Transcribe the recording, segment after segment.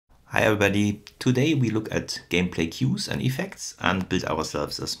Hi everybody, today we look at gameplay cues and effects and build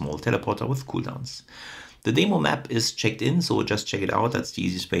ourselves a small teleporter with cooldowns. The demo map is checked in, so just check it out. That's the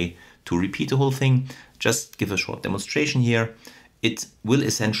easiest way to repeat the whole thing. Just give a short demonstration here. It will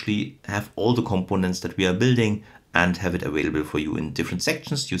essentially have all the components that we are building and have it available for you in different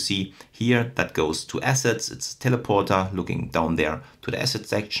sections. You see here that goes to assets. It's a teleporter. Looking down there to the asset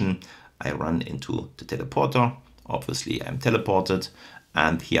section, I run into the teleporter. Obviously I'm teleported.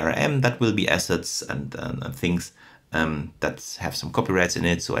 And here I am, that will be assets and things that have some copyrights in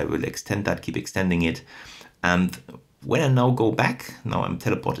it. So I will extend that, keep extending it. And when I now go back, now I'm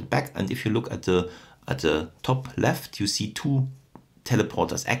teleported back. And if you look at the top left, you see two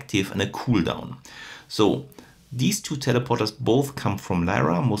teleporters active and a cooldown. So these two teleporters both come from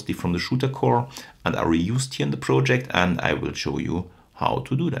Lyra, mostly from the shooter core, and are reused here in the project. And I will show you how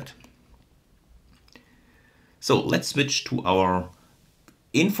to do that. So let's switch to our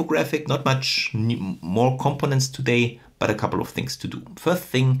infographic. Not much more components today, but a couple of things to do. First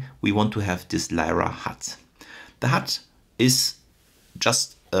thing, we want to have this Lyra HUD. The HUD is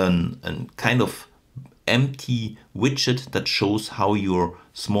just a kind of empty widget that shows how your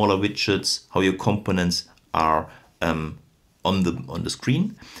smaller widgets, how your components are on the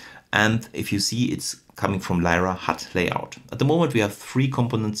screen. And if you see, it's coming from Lyra HUD layout. At the moment, we have three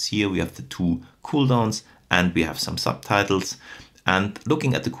components here. We have the two cooldowns and we have some subtitles. And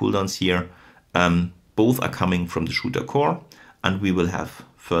looking at the cooldowns here, both are coming from the shooter core, and we will have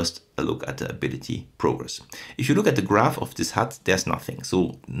first a look at the ability progress. If you look at the graph of this HUD, there's nothing.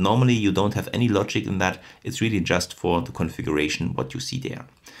 So normally you don't have any logic in that. It's really just for the configuration, what you see there.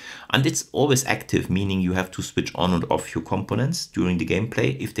 And it's always active, meaning you have to switch on and off your components during the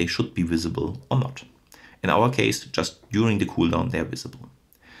gameplay if they should be visible or not. In our case, just during the cooldown, they're visible.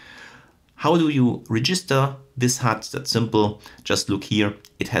 How do you register this HUD? That's simple. Just look here.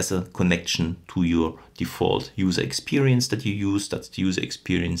 It has a connection to your default user experience that you use. That's the user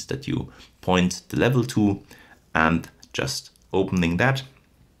experience that you point the level to. And just opening that.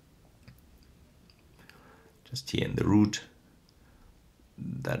 Just here in the root.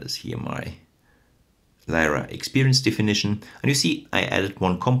 That is here my Lyra experience definition. And you see I added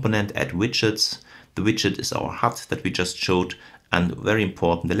one component, add widgets. The widget is our HUD that we just showed. And very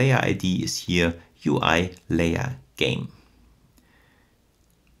important, the layer ID is here, UI layer game.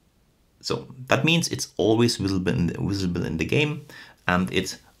 So that means it's always visible in the game, and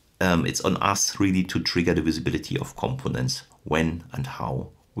it's on us really to trigger the visibility of components when and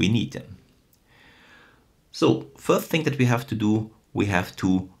how we need them. So first thing that we have to do, we have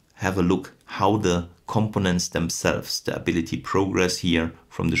to have a look how the components themselves, the ability progress here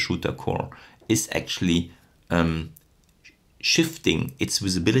from the shooter core, is actually shifting its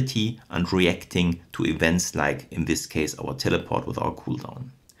visibility and reacting to events like, in this case, our teleport with our cooldown.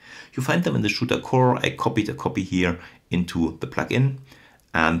 You find them in the shooter core. I copied a copy here into the plugin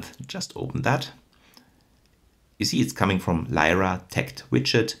and just open that. You see it's coming from Lyra tagged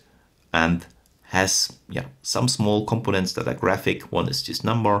widget and has some small components that are graphic. One is this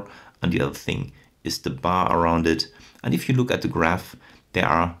number and the other thing is the bar around it. And if you look at the graph, there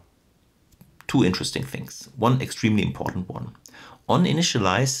are two interesting things. One extremely important one. On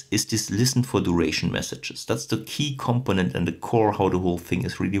initialize is this listen for duration messages. That's the key component and the core how the whole thing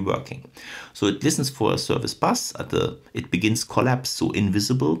is really working. So it listens for a service bus it begins collapse, so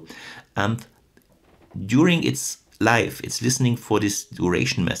invisible, and during its life it's listening for these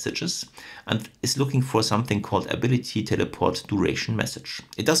duration messages and is looking for something called ability teleport duration message.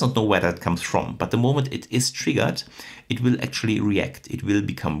 It does not know where that comes from, but the moment it is triggered, it will actually react. It will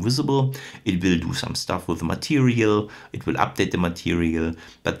become visible. It will do some stuff with the material. It will update the material,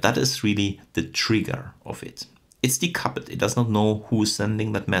 but that is really the trigger of it. It's decoupled. It does not know who is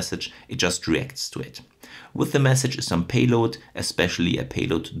sending that message. It just reacts to it. With the message is some payload, especially a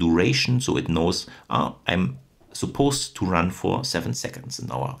payload duration, so it knows I'm supposed to run for 7 seconds in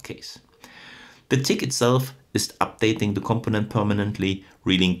our case. The tick itself is updating the component permanently,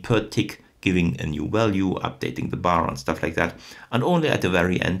 reading per tick, giving a new value, updating the bar and stuff like that. And only at the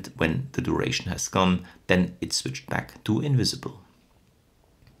very end, when the duration has gone, then it's switched back to invisible.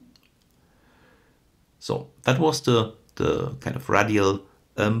 So that was the kind of radial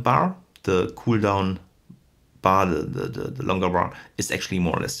bar. The cooldown bar, the longer bar, is actually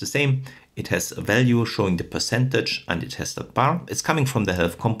more or less the same. It has a value showing the percentage and it has that bar. It's coming from the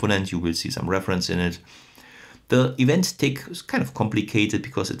health component. You will see some reference in it. The event tick is kind of complicated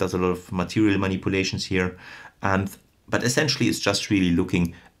because it does a lot of material manipulations here. But essentially it's just really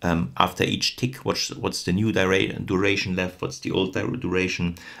looking after each tick, what's the new duration left, what's the old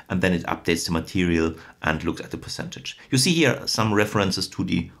duration, and then it updates the material and looks at the percentage. You see here some references to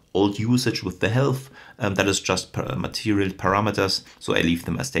the old usage with the health. That is just material parameters, so I leave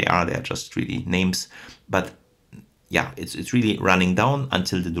them as they are. They are just really names. But yeah, it's really running down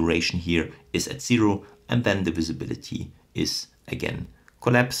until the duration here is at 0, and then the visibility is again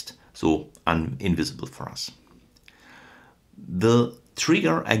collapsed, so invisible for us. The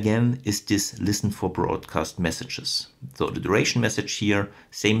trigger again is this listen for broadcast messages. So the duration message here,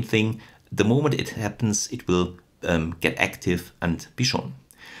 same thing. The moment it happens, it will get active and be shown.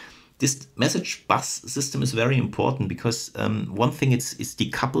 This message bus system is very important because one thing it's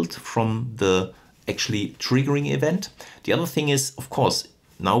decoupled from the actually triggering event. The other thing is, of course,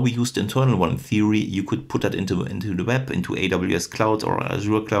 now we use the internal one. In theory, you could put that into the web, into AWS Cloud or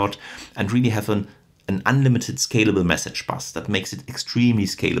Azure Cloud, and really have an unlimited scalable message bus that makes it extremely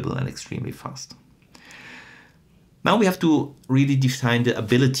scalable and extremely fast. Now we have to really define the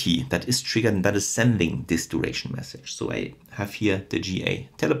ability that is triggered and that is sending this duration message. So I have here the GA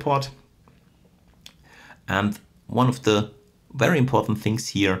teleport. And one of the very important things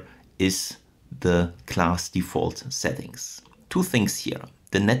here is the class default settings. Two things here,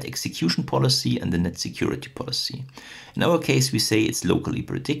 the net execution policy and the net security policy. In our case, we say it's locally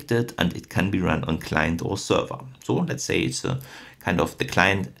predicted and it can be run on client or server. So let's say it's a kind of the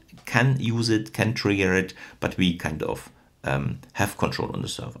client can use it, can trigger it, but we kind of have control on the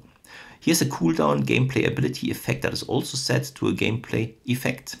server. Here's a cooldown gameplay ability effect that is also set to a gameplay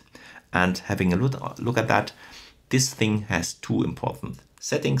effect. And having a look at that, this thing has two important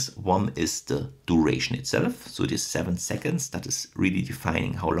settings. One is the duration itself. So it is 7 seconds. That is really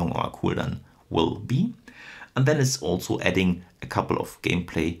defining how long our cooldown will be. And then it's also adding a couple of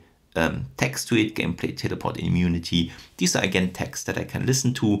gameplay text to it, gameplay teleport immunity. These are again texts that I can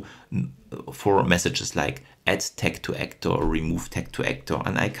listen to for messages like add tag to actor or remove tag to actor,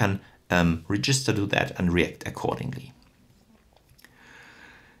 and I can register to that and react accordingly.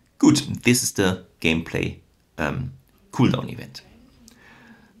 Good, this is the gameplay cooldown event.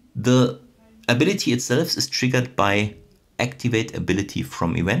 The ability itself is triggered by activate ability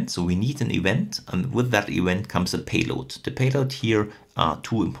from event. So we need an event, and with that event comes a payload. The payload here are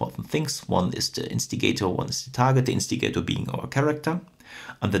two important things. One is the instigator, one is the target. The instigator being our character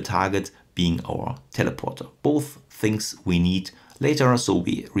and the target being our teleporter. Both things we need later, so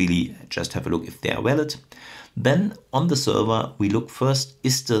we really just have a look if they are valid. Then on the server, we look first,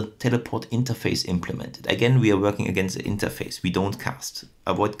 is the teleport interface implemented? Again, we are working against the interface. We don't cast.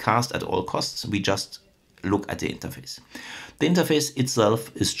 Avoid cast at all costs. We just look at the interface. The interface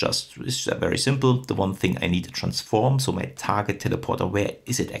itself is very simple. The one thing I need to transform, so my target teleporter, where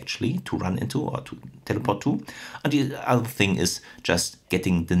is it actually to run into or to teleport to? And the other thing is just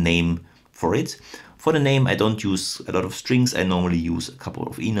getting the name for it. For the name, I don't use a lot of strings. I normally use a couple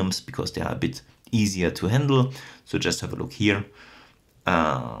of enums because they are a bit easier to handle. So just have a look here.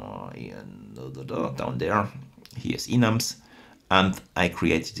 Down there, here's enums. And I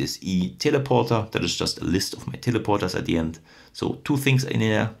created this e-teleporter. That is just a list of my teleporters at the end. So two things in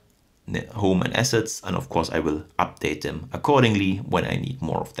here, home and assets. And of course, I will update them accordingly when I need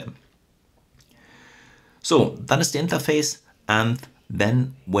more of them. So that is the interface. And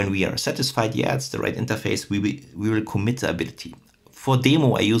then when we are satisfied, yeah, it's the right interface, we will commit the ability. For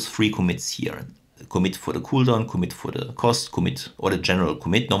demo, I use 3 commits here. Commit for the cooldown, commit for the cost, commit, or the general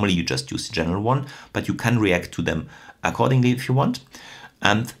commit. Normally you just use the general one, but you can react to them accordingly if you want.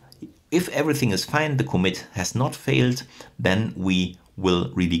 And if everything is fine, the commit has not failed, then we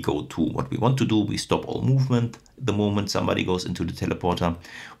will really go to what we want to do. We stop all movement the moment somebody goes into the teleporter.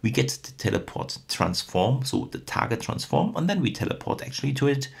 We get the teleport transform, so the target transform, and then we teleport actually to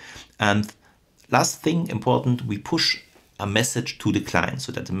it. And last thing important, we push a message to the client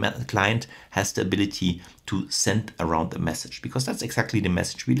so that the client has the ability to send around a message, because that's exactly the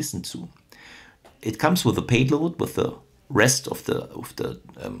message we listen to. It comes with a payload with the rest of the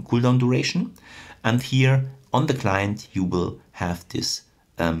cooldown duration, and here on the client you will have this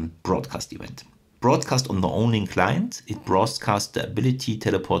broadcast event. Broadcast on the owning client, it broadcasts the ability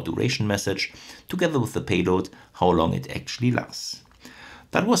teleport duration message together with the payload, how long it actually lasts.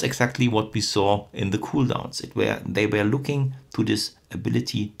 That was exactly what we saw in the cooldowns. They were looking to this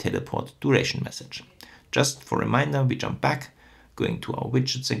ability teleport duration message. Just for reminder, we jump back, going to our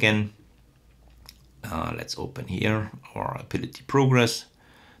widgets again. Let's open here our ability progress,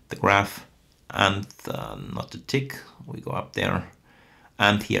 the graph, and not the tick. We go up there,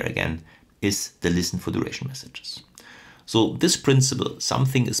 and here again is the listen for duration messages. So this principle,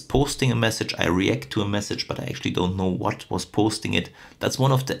 something is posting a message, I react to a message, but I actually don't know what was posting it. That's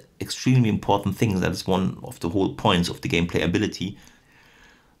one of the extremely important things. That is one of the whole points of the gameplay ability.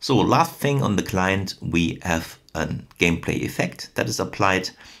 So last thing on the client, we have a gameplay effect that is applied.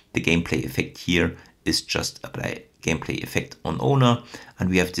 The gameplay effect here is just apply gameplay effect on owner, and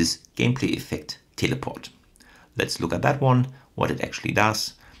we have this gameplay effect teleport. Let's look at that one, what it actually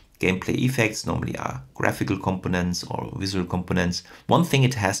does. Gameplay effects normally are graphical components or visual components. One thing,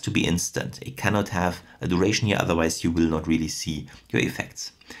 it has to be instant. It cannot have a duration here, otherwise you will not really see your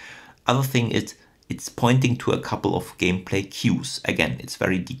effects. Other thing is it's pointing to a couple of gameplay cues. Again, it's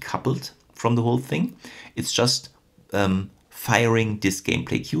very decoupled from the whole thing. It's just firing this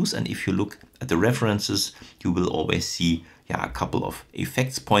gameplay cues, and if you look at the references, you will always see a couple of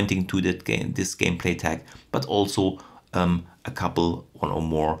effects pointing to this gameplay tag, but also a couple, one or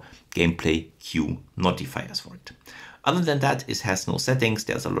more gameplay cue notifiers for it. Other than that, it has no settings.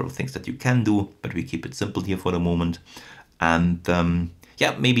 There's a lot of things that you can do, but we keep it simple here for the moment. And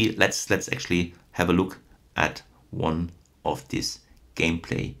yeah, maybe let's actually have a look at one of these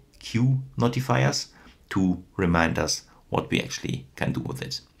gameplay cue notifiers to remind us what we actually can do with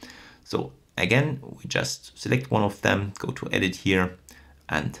it. So again, we just select one of them, go to edit here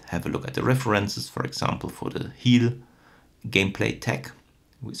and have a look at the references. For example, for the heal gameplay tag,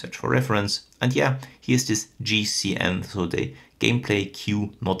 we search for reference, and yeah, here's this GCN, so the gameplay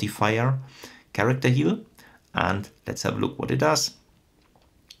cue notifier character heal, and let's have a look what it does.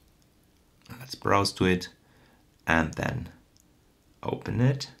 Let's browse to it and then open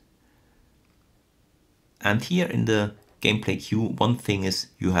it. And here in the gameplay cue, one thing is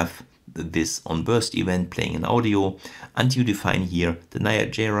you have this on burst event playing an audio, and you define here the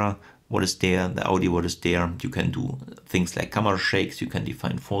Niagara, what is there, the audio, what is there. You can do things like camera shakes, you can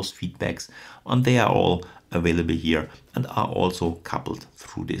define force feedbacks, and they are all available here and are also coupled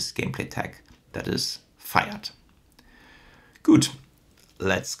through this gameplay tag that is fired. Good,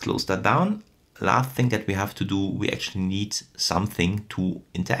 let's close that down. Last thing that we have to do, we actually need something to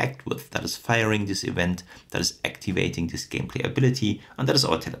interact with. That is firing this event, that is activating this gameplay ability, and that is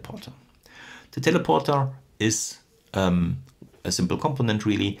our teleporter. The teleporter is a simple component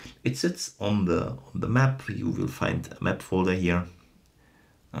really. It sits on the map. You will find a map folder here.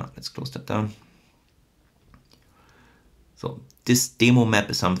 Let's close that down. So this demo map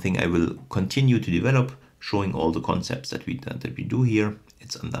is something I will continue to develop, showing all the concepts that we do here.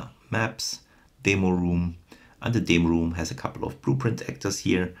 It's under maps, demo room, and the demo room has a couple of BluePrint actors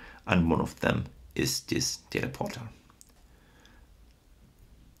here, and one of them is this teleporter.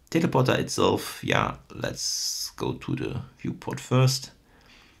 Teleporter itself, yeah, let's go to the viewport first.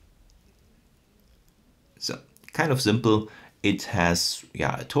 So kind of simple. It has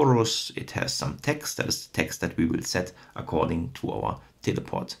a torus, it has some text, that is the text that we will set according to our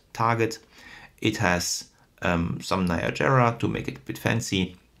teleport target. It has some Niagara to make it a bit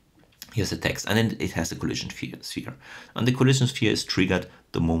fancy. Here's the text, and then it has a collision sphere. And the collision sphere is triggered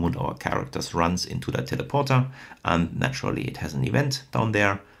the moment our characters runs into that teleporter, and naturally it has an event down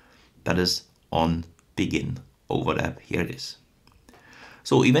there that is on begin overlap. Here it is.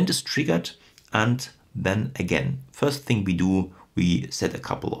 So event is triggered, and then again, first thing we do, we set a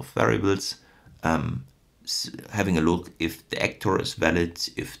couple of variables, having a look if the actor is valid,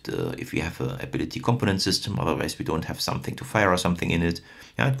 if we have an ability component system. Otherwise we don't have something to fire or something in it.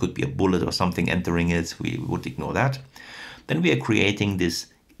 Yeah, it could be a bullet or something entering it. We would ignore that. Then we are creating this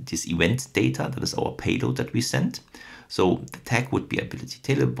event data, that is our payload that we send. So the tag would be ability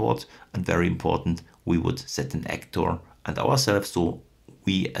teleport, and very important, we would set an actor and ourselves, so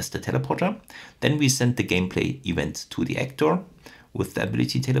we as the teleporter. Then we send the gameplay event to the actor with the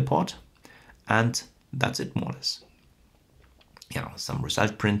ability teleport, and that's it more or less. Yeah, some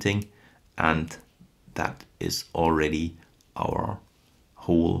result printing, and that is already our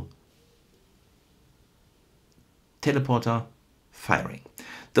whole teleporter firing.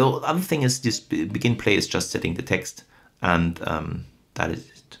 The other thing is this begin play is just setting the text, and that is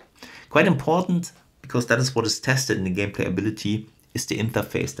it. Quite important, because that is what is tested in the gameplay ability, is the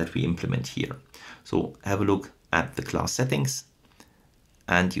interface that we implement here. So have a look at the class settings,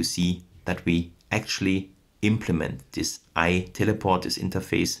 and you see that we actually implement this teleport, this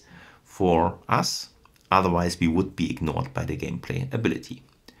interface for us. Otherwise we would be ignored by the gameplay ability.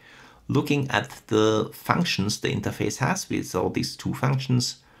 Looking at the functions the interface has, we saw these two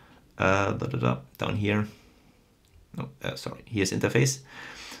functions down here. Sorry, here's interface.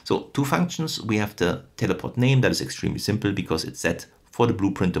 So two functions. We have the teleport name, that is extremely simple because it's set for the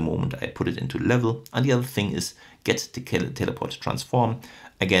blueprint the moment I put it into level. And the other thing is get the teleport transform.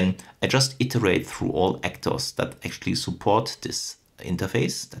 Again, I just iterate through all actors that actually support this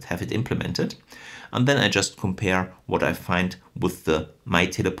interface, that have it implemented. And then I just compare what I find with the my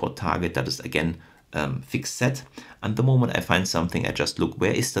teleport target that is again fixed set. And the moment I find something, I just look,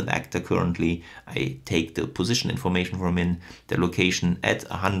 where is that actor currently? I take the position information from him, the location, add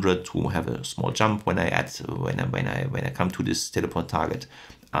 100 to have a small jump when I come to this teleport target,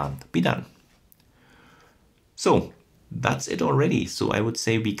 and be done. So that's it already. So I would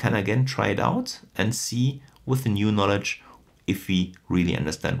say we can again try it out and see with the new knowledge if we really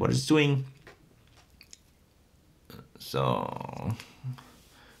understand what it's doing. So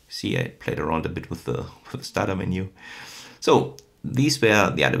see, I played around a bit with the starter menu. So these were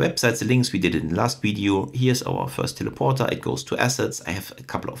the other websites, the links we did in the last video. Here's our first teleporter. It goes to assets. I have a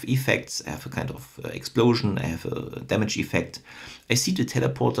couple of effects. I have a kind of explosion. I have a damage effect. I see the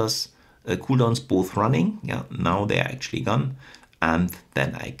teleporters, cooldowns both running. Yeah, now they are actually gone. And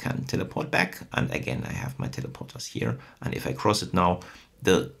then I can teleport back. And again, I have my teleporters here. And if I cross it now,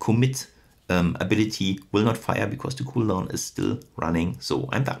 the commit ability will not fire because the cooldown is still running. So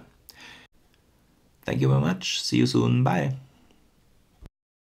I'm done. Thank you very much. See you soon. Bye.